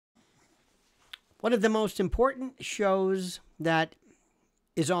One of the most important shows that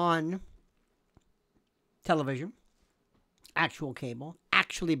is on television, actual cable,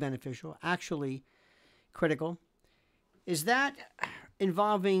 actually beneficial, actually critical, is that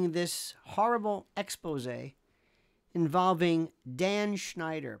involving this horrible expose involving Dan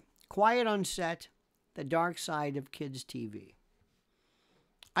Schneider, Quiet on Set, The Dark Side of Kids TV.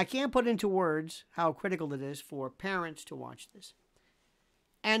 I can't put into words how critical it is for parents to watch this,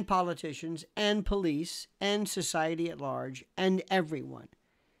 and politicians, and police, and society at large, and everyone.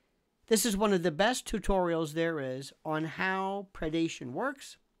 This is one of the best tutorials there is on how predation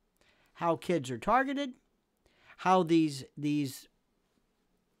works, how kids are targeted, how these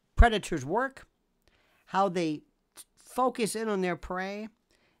predators work, how they focus in on their prey,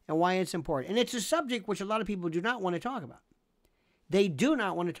 and why it's important. And it's a subject which a lot of people do not want to talk about. They do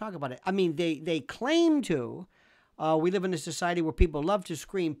not want to talk about it. I mean, they claim to. We live in a society where people love to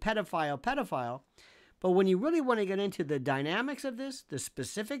scream pedophile, pedophile. But when you really want to get into the dynamics of this, the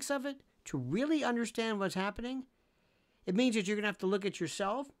specifics of it, to really understand what's happening, it means that you're going to have to look at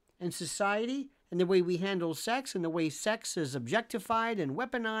yourself and society and the way we handle sex and the way sex is objectified and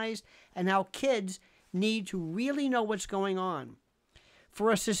weaponized and how kids need to really know what's going on.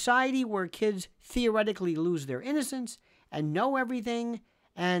 For a society where kids theoretically lose their innocence and know everything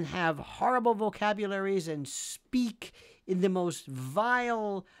and have horrible vocabularies and speak in the most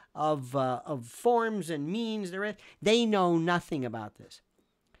vile of forms and means there is, they know nothing about this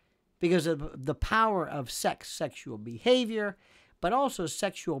because of the power of sexual behavior, but also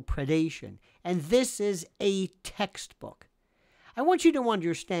sexual predation. And this is a textbook. I want you to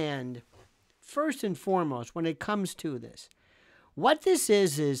understand, first and foremost, when it comes to this, what this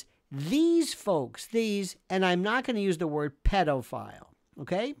is these folks, and I'm not going to use the word pedophile,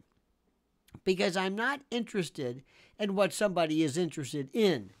 okay? Because I'm not interested in what somebody is interested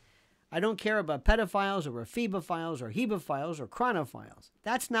in. I don't care about pedophiles or ephebophiles or hebophiles or chronophiles.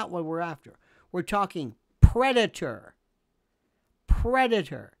 That's not what we're after. We're talking predator.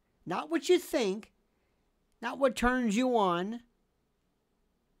 Predator. Not what you think, not what turns you on.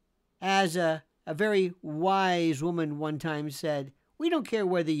 As a very wise woman one time said, we don't care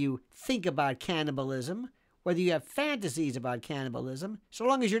whether you think about cannibalism, whether you have fantasies about cannibalism, so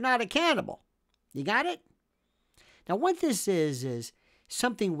long as you're not a cannibal. You got it? Now, what this is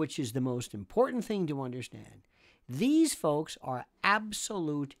something which is the most important thing to understand. These folks are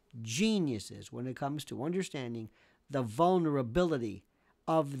absolute geniuses when it comes to understanding the vulnerability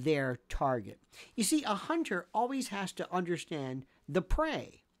of their target. You see, a hunter always has to understand the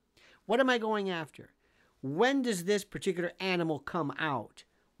prey. What am I going after? When does this particular animal come out?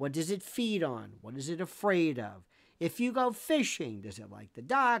 What does it feed on? What is it afraid of? If you go fishing, does it like the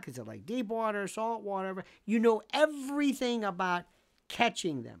dock? Is it like deep water, salt water? You know everything about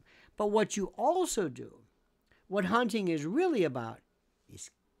catching them. But what you also do, what hunting is really about,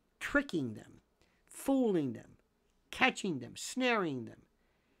 is tricking them, fooling them, catching them, snaring them.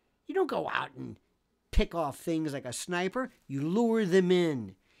 You don't go out and pick off things like a sniper. You lure them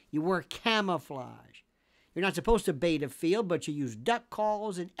in. You wear camouflage. You're not supposed to bait a field, but you use duck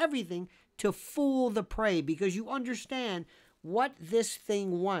calls and everything to fool the prey because you understand what this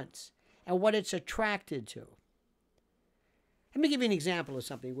thing wants and what it's attracted to. Let me give you an example of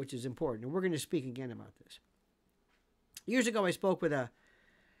something which is important, and we're going to speak again about this. Years ago, I spoke with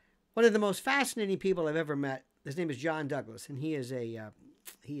one of the most fascinating people I've ever met. His name is John Douglas, and he is a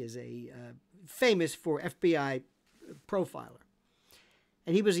famous for FBI profiler.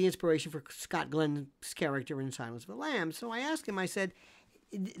 And he was the inspiration for Scott Glenn's character in Silence of the Lambs. So I asked him, I said,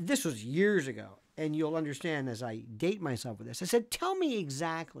 this was years ago, and you'll understand as I date myself with this. I said, tell me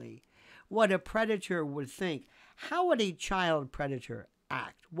exactly what a predator would think. How would a child predator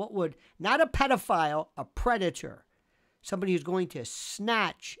act? What would, not a pedophile, a predator, somebody who's going to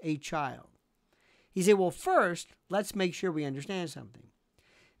snatch a child. He said, well, first, let's make sure we understand something.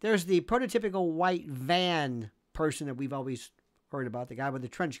 There's the prototypical white van person that we've always heard about, the guy with the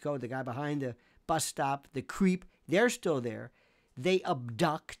trench coat, the guy behind the bus stop, the creep. They're still there. They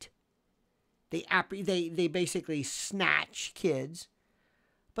abduct. They basically snatch kids.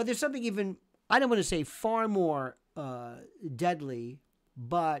 But there's something even, I don't want to say far more deadly,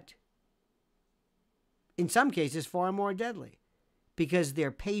 but in some cases far more deadly because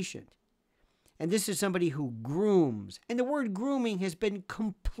they're patient. And this is somebody who grooms. And the word grooming has been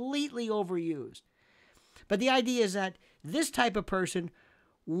completely overused. But the idea is that this type of person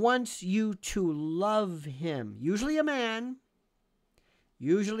wants you to love him. Usually a man.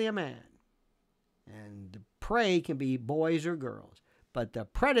 And the prey can be boys or girls. But the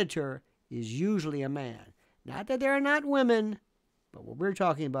predator is usually a man. Not that there are not women, but what we're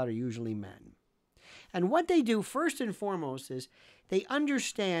talking about are usually men. And what they do first and foremost is they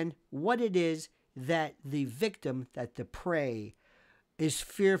understand what it is that the victim, that the prey, is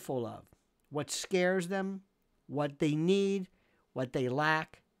fearful of, what scares them, what they need, what they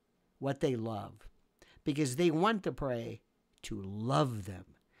lack, what they love. Because they want the prey to love them.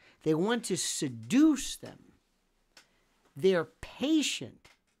 They want to seduce them. They're patient.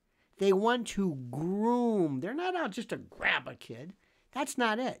 They want to groom. They're not out just to grab a kid. That's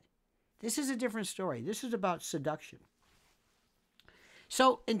not it. This is a different story. This is about seduction.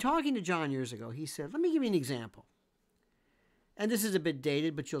 So in talking to John years ago, he said, let me give you an example. And this is a bit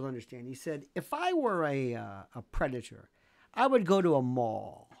dated, but you'll understand. He said, if I were a predator, I would go to a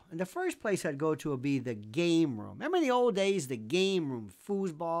mall. And the first place I'd go to would be the game room. Remember in the old days, the game room,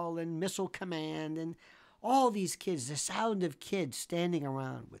 foosball and missile command and all these kids, the sound of kids standing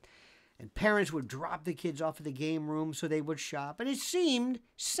around with, and parents would drop the kids off at the game room so they would shop. And it seemed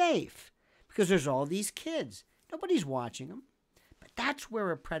safe because there's all these kids. Nobody's watching them. But that's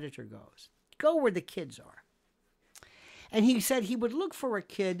where a predator goes. Go where the kids are. And he said he would look for a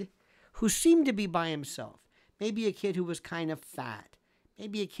kid who seemed to be by himself. Maybe a kid who was kind of fat.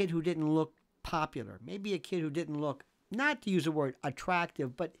 Maybe a kid who didn't look popular. Maybe a kid who didn't look, not to use the word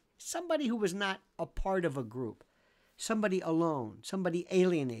attractive, but somebody who was not a part of a group. Somebody alone. Somebody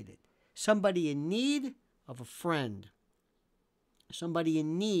alienated. Somebody in need of a friend. Somebody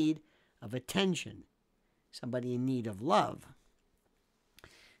in need of attention. Somebody in need of love.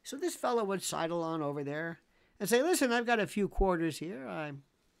 So this fellow would sidle on over there and say, listen, I've got a few quarters here.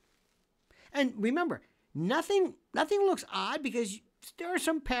 And remember, nothing looks odd because there are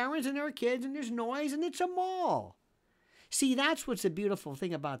some parents and there are kids and there's noise and it's a mall. See, that's what's the beautiful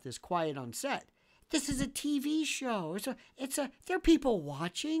thing about this Quiet on Set. This is a TV show. There are people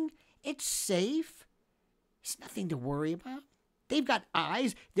watching. It's safe. It's nothing to worry about. They've got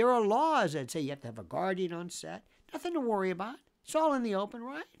eyes. There are laws that say you have to have a guardian on set. Nothing to worry about. It's all in the open,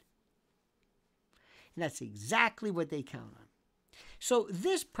 right? And that's exactly what they count on. So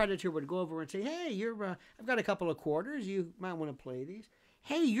this predator would go over and say, hey, I've got a couple of quarters. You might want to play these.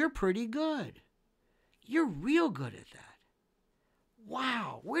 Hey, you're pretty good. You're real good at that.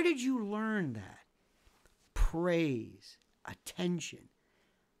 Wow, where did you learn that? Praise, attention,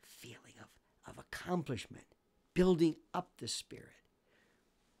 feeling of accomplishment, building up the spirit.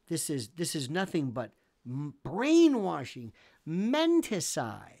 This is nothing but brainwashing,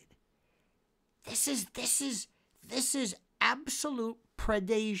 menticide. This is absolute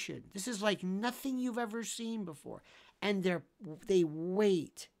predation. This is like nothing you've ever seen before. And they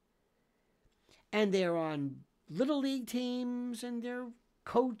wait. And they're on little league teams, and they're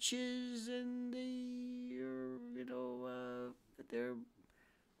coaches, and they're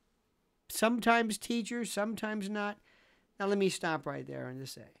sometimes teachers, sometimes not. Now let me stop right there and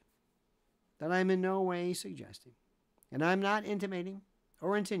just say that I'm in no way suggesting, and I'm not intimating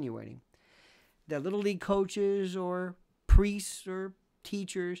or insinuating, that little league coaches or priests or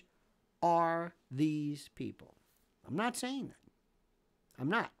teachers are these people. I'm not saying that. I'm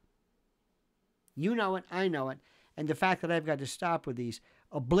not. You know it, I know it, and the fact that I've got to stop with these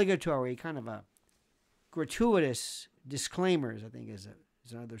obligatory kind of a gratuitous disclaimers, I think, is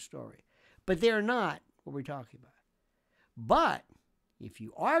another story. But they're not what we're talking about. But if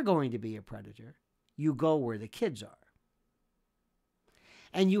you are going to be a predator, you go where the kids are.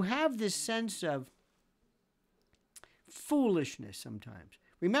 And you have this sense of foolishness sometimes.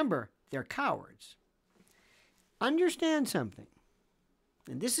 Remember, they're cowards. Understand something,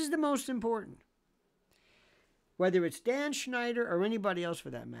 and this is the most important. Whether it's Dan Schneider or anybody else for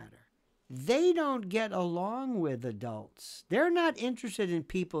that matter, they don't get along with adults. They're not interested in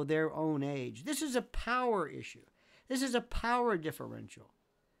people their own age. This is a power issue. This is a power differential.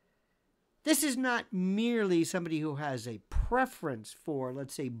 This is not merely somebody who has a preference for,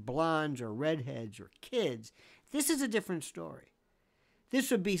 let's say, blondes or redheads or kids. This is a different story. This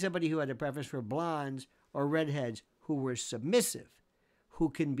would be somebody who had a preference for blondes or redheads who were submissive, who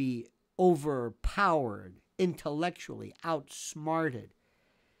can be overpowered, intellectually outsmarted.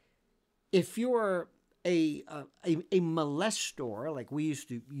 If you're a molestor, like we used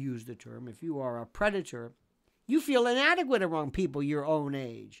to use the term, if you are a predator, you feel inadequate around people your own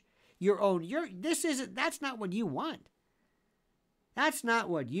age. That's not what you want. That's not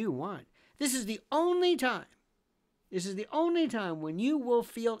what you want. This is the only time when you will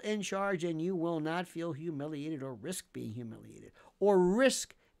feel in charge and you will not feel humiliated or risk being humiliated or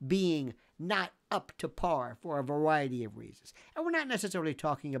risk being not up to par for a variety of reasons. And we're not necessarily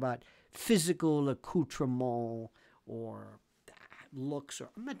talking about physical accoutrement or looks.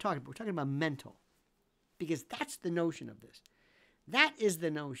 We're talking about mental, because that's the notion of this. That is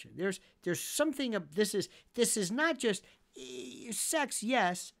the notion. There's something of this is not just sex,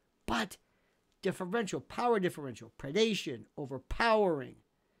 yes, but power differential, predation, overpowering,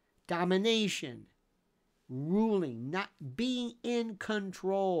 domination, ruling, not being in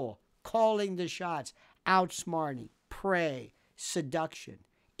control, calling the shots, outsmarting, prey, seduction.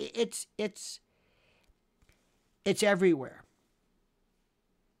 It's everywhere.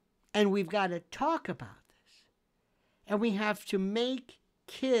 And we've got to talk about this. And we have to make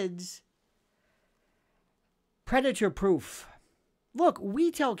kids predator proof. Look,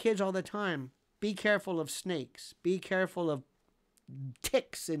 we tell kids all the time, be careful of snakes, be careful of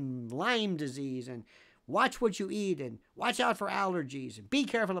ticks and Lyme disease, and watch what you eat, and watch out for allergies, and be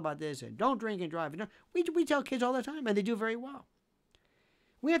careful about this, and don't drink and drive. We tell kids all the time, and they do very well.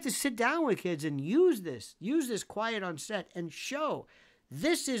 We have to sit down with kids and use this quiet on set and show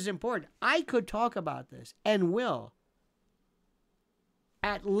this is important. I could talk about this and will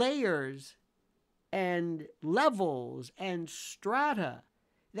at layers and levels and strata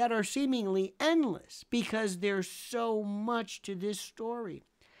that are seemingly endless because there's so much to this story.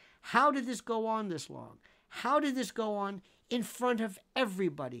 How did this go on this long? How did this go on in front of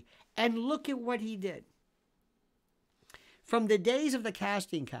everybody? And look at what he did. From the days of the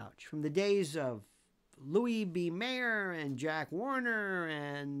casting couch, from the days of Louis B. Mayer and Jack Warner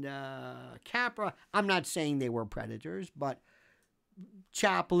and Capra, I'm not saying they were predators, but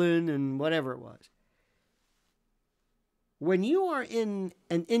Chaplin and whatever it was. When you are in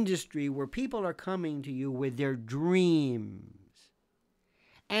an industry where people are coming to you with their dreams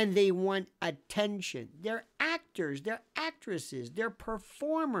and they want attention, they're actors, they're actresses, they're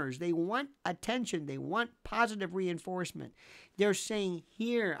performers, they want attention, they want positive reinforcement. They're saying,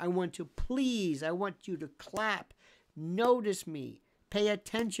 here, I want to please, I want you to clap, notice me, pay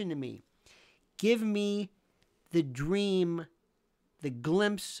attention to me, give me the dream, the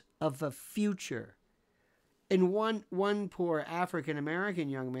glimpse of a future. And one poor African-American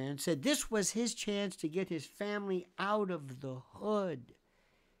young man said this was his chance to get his family out of the hood.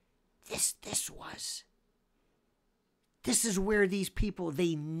 This is where these people,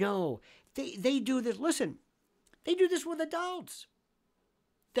 they know. They do this. Listen, they do this with adults.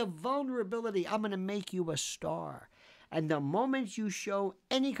 The vulnerability, I'm going to make you a star. And the moment you show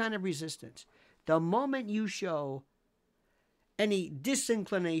any kind of resistance, the moment you show any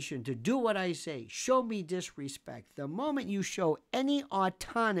disinclination to do what I say, show me disrespect, the moment you show any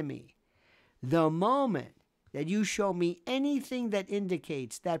autonomy, the moment that you show me anything that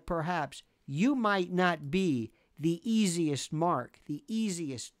indicates that perhaps you might not be the easiest mark, the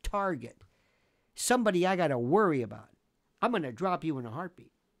easiest target, somebody I got to worry about, I'm going to drop you in a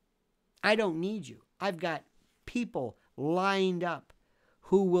heartbeat. I don't need you. I've got people lined up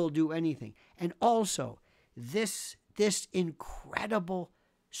who will do anything. And also, this incredible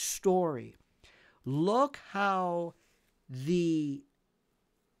story. Look how the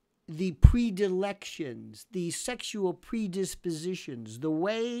predilections, the sexual predispositions, the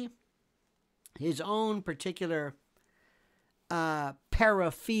way his own particular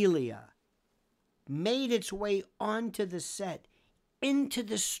paraphilia made its way onto the set, into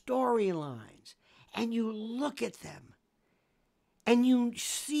the storylines, and you look at them, and you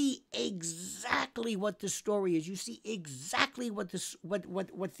see exactly what the story is. You see exactly what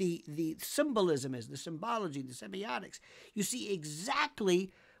the symbolism is, the symbology, the semiotics. You see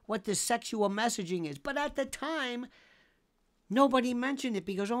exactly what the sexual messaging is. But at the time, nobody mentioned it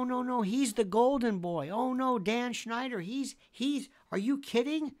because, oh, no, he's the golden boy. Oh, no, Dan Schneider, he's, are you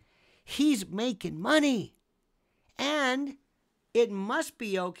kidding? He's making money. And it must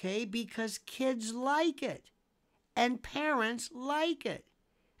be okay because kids like it. And parents like it.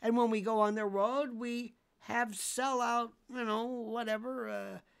 And when we go on the road, we have sellout,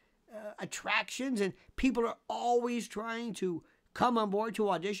 attractions. And people are always trying to come on board to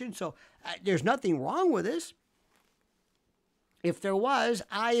audition. So there's nothing wrong with this. If there was,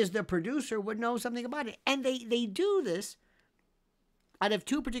 I as the producer would know something about it. And they do this out of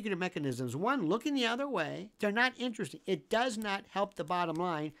two particular mechanisms. One, looking the other way. They're not interesting. It does not help the bottom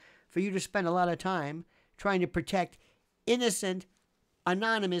line for you to spend a lot of time trying to protect innocent,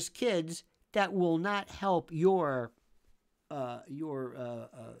 anonymous kids that will not help your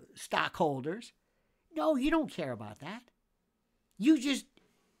stockholders. No, you don't care about that.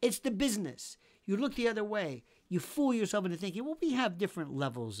 It's the business. You look the other way. You fool yourself into thinking, well, we have different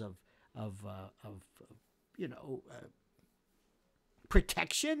levels of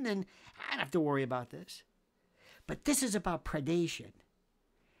protection, and I don't have to worry about this. But this is about predation.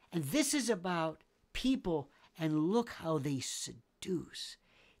 And this is about people, and look how they seduce.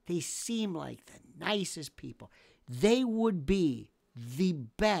 They seem like the nicest people. They would be the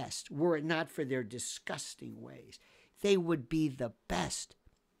best were it not for their disgusting ways. They would be the best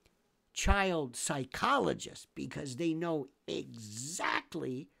child psychologists because they know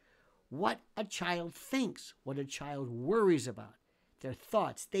exactly what a child thinks, what a child worries about, their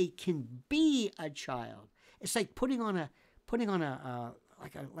thoughts. They can be a child. It's like putting on a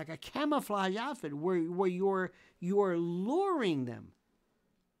like a camouflage outfit where you're luring them.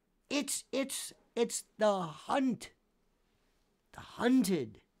 It's the hunt, the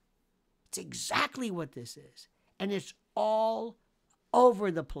hunted. It's exactly what this is, and it's all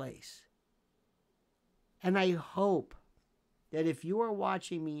over the place. And I hope that if you are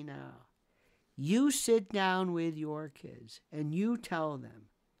watching me now, you sit down with your kids and you tell them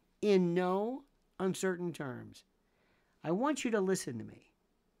in no uncertain terms, I want you to listen to me.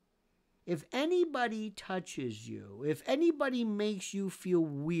 If anybody touches you, if anybody makes you feel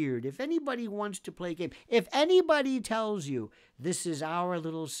weird, if anybody wants to play a game, if anybody tells you this is our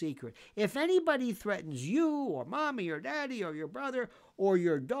little secret, if anybody threatens you or mommy or daddy or your brother or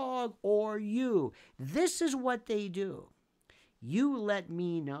your dog or you, this is what they do. You let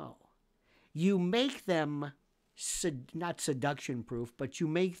me know. You make them not seduction proof, but you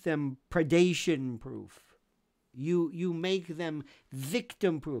make them predation proof. You make them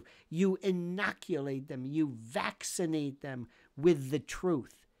victim proof. You inoculate them. You vaccinate them with the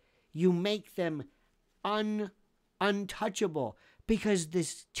truth. You make them untouchable because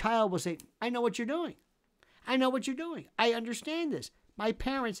this child will say, I know what you're doing. I know what you're doing. I understand this. My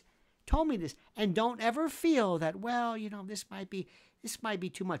parents told me this. And don't ever feel that, well, this might be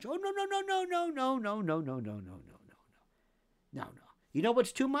too much. Oh, no. No. You know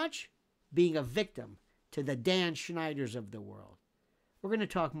what's too much? Being a victim to the Dan Schneiders of the world. We're going to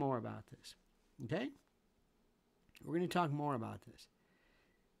talk more about this. Okay? We're going to talk more about this.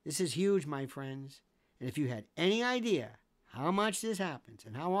 This is huge, my friends. And if you had any idea how much this happens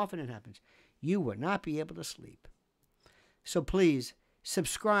and how often it happens, you would not be able to sleep. So please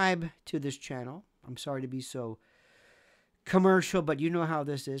subscribe to this channel. I'm sorry to be so commercial, but you know how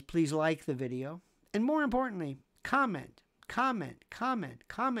this is. Please like the video. And more importantly, comment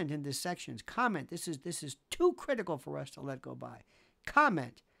in the sections. Comment. This is too critical for us to let go by.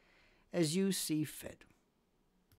 Comment as you see fit.